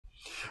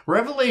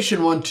Revelation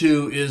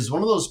 1:2 is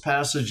one of those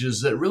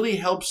passages that really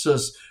helps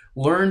us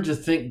learn to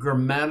think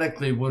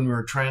grammatically when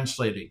we're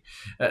translating.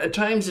 At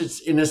times, it's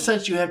in a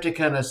sense you have to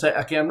kind of say,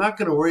 okay, I'm not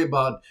going to worry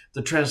about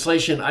the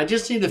translation. I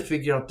just need to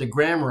figure out the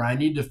grammar. I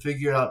need to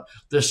figure out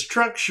the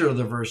structure of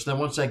the verse. Then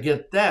once I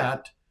get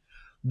that,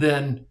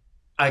 then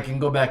I can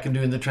go back and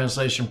doing the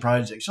translation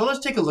project. So let's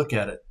take a look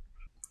at it.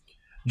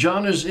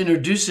 John is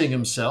introducing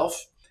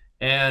himself,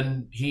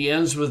 and he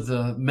ends with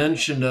the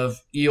mention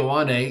of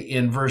Ioane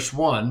in verse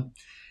 1.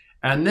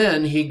 And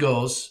then he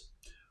goes,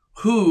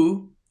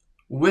 who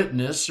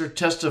witnessed or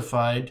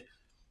testified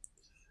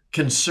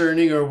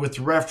concerning or with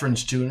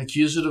reference to, an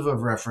accusative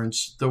of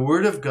reference, the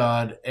word of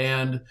God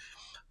and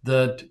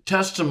the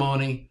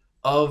testimony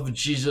of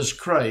Jesus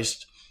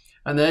Christ.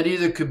 And that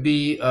either could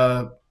be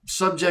a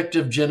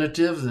subjective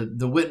genitive,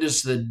 the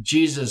witness that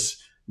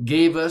Jesus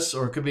gave us,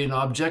 or it could be an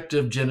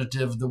objective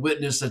genitive, the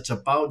witness that's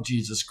about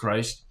Jesus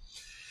Christ.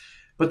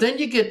 But then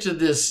you get to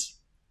this,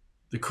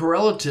 the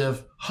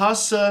correlative,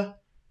 hasa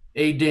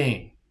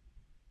edain.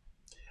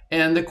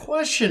 And the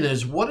question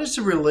is, what is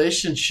the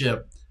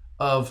relationship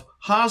of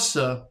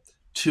hasa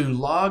to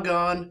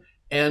logon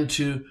and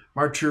to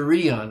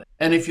martyrion?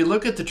 And if you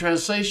look at the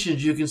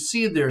translations, you can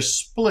see they're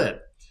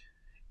split.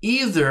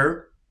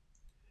 Either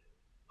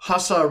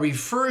hasa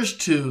refers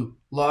to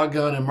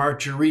logon and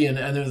martyrion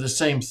and they're the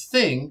same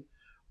thing,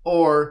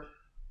 or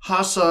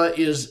hasa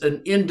is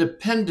an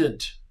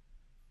independent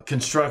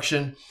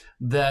construction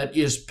that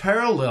is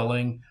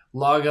paralleling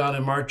logon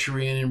and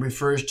martyrion and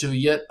refers to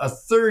yet a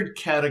third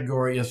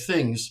category of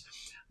things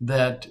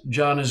that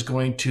John is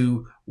going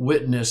to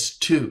witness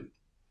to.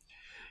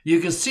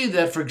 You can see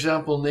that, for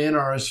example, in the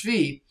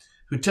NRSV,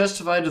 who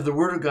testified to the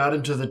word of God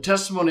and to the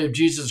testimony of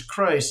Jesus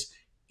Christ,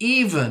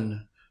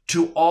 even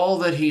to all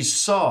that he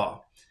saw.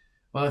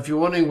 Well, if you're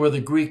wondering where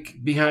the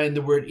Greek behind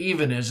the word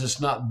even is,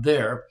 it's not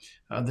there.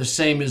 The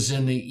same is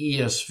in the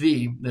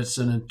ESV. That's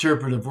an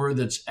interpretive word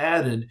that's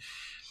added.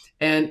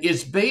 And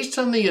it's based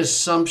on the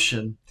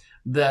assumption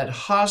that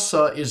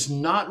hasa is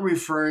not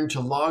referring to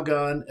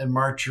logon and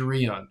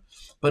martyrion,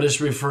 but is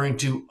referring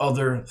to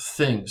other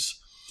things.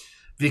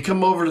 If you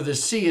come over to the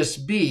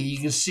CSB, you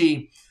can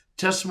see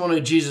testimony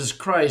of Jesus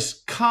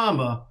Christ,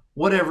 comma,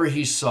 whatever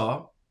he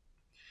saw.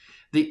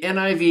 The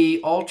NIV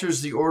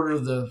alters the order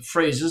of the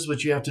phrases,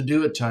 which you have to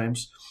do at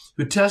times,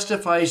 who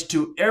testifies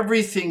to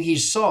everything he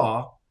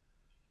saw,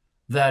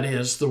 that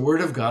is, the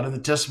word of God and the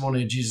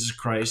testimony of Jesus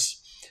Christ.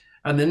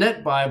 And the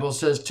Net Bible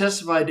says,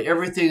 testified to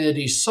everything that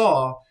he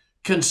saw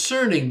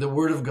concerning the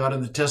word of God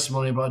and the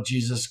testimony about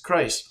Jesus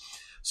Christ.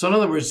 So in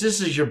other words, this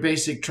is your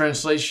basic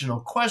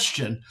translational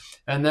question,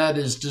 and that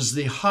is, does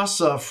the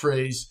hasa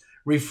phrase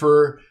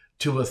refer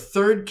to a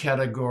third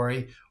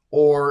category,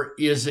 or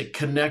is it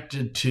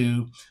connected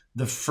to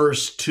the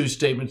first two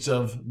statements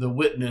of the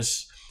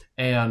witness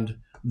and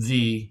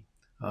the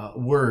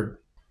word?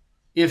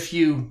 If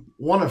you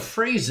want to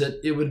phrase it,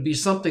 it would be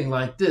something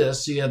like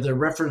this. You have the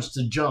reference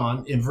to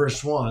John in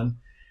verse 1,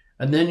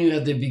 and then you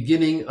have the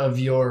beginning of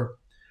your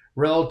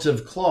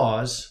relative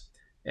clause,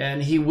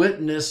 and he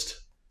witnessed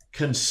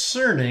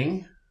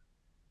concerning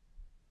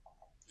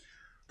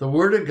the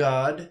word of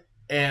God,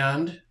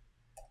 and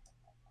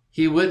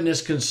he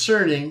witnessed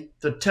concerning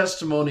the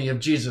testimony of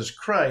Jesus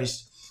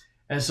Christ.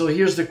 And so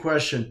here's the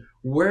question,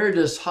 where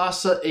does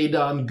hasa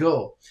edain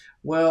go?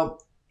 Well,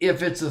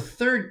 if it's a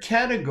third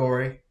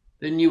category,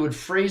 then you would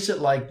phrase it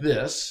like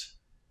this.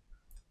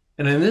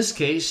 And in this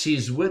case,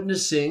 he's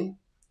witnessing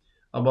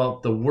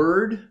about the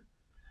word,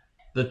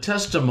 the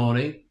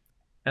testimony,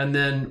 and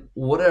then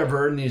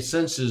whatever, in these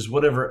senses,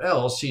 whatever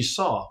else he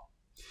saw.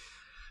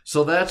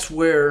 So that's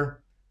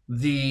where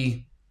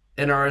the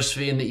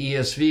NRSV and the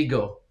ESV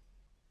go.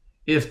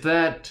 If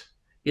that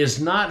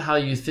is not how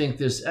you think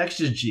this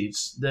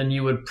exegetes, then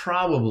you would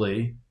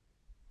probably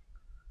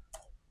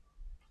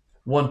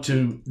want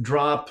to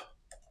drop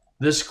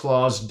this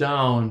clause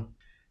down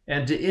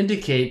and to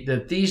indicate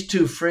that these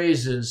two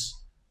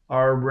phrases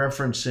are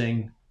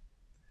referencing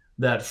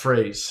that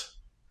phrase.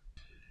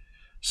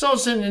 So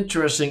it's an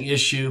interesting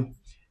issue,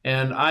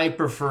 and I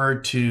prefer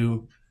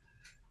to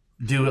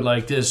do it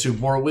like this, who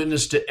bore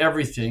witness to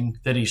everything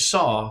that he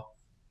saw,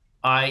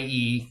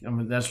 i.e.,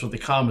 that's what the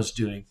comma is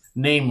doing,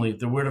 namely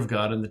the word of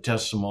God and the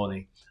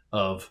testimony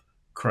of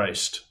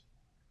Christ.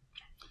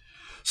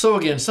 So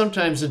again,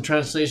 sometimes in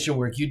translation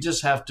work, you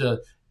just have to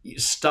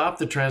stop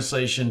the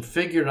translation,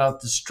 figure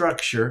out the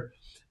structure,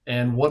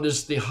 and what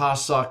does the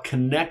hasa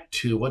connect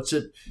to? What's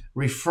it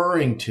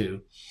referring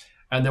to?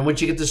 And then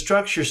once you get the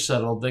structure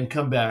settled, then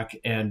come back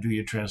and do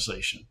your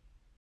translation.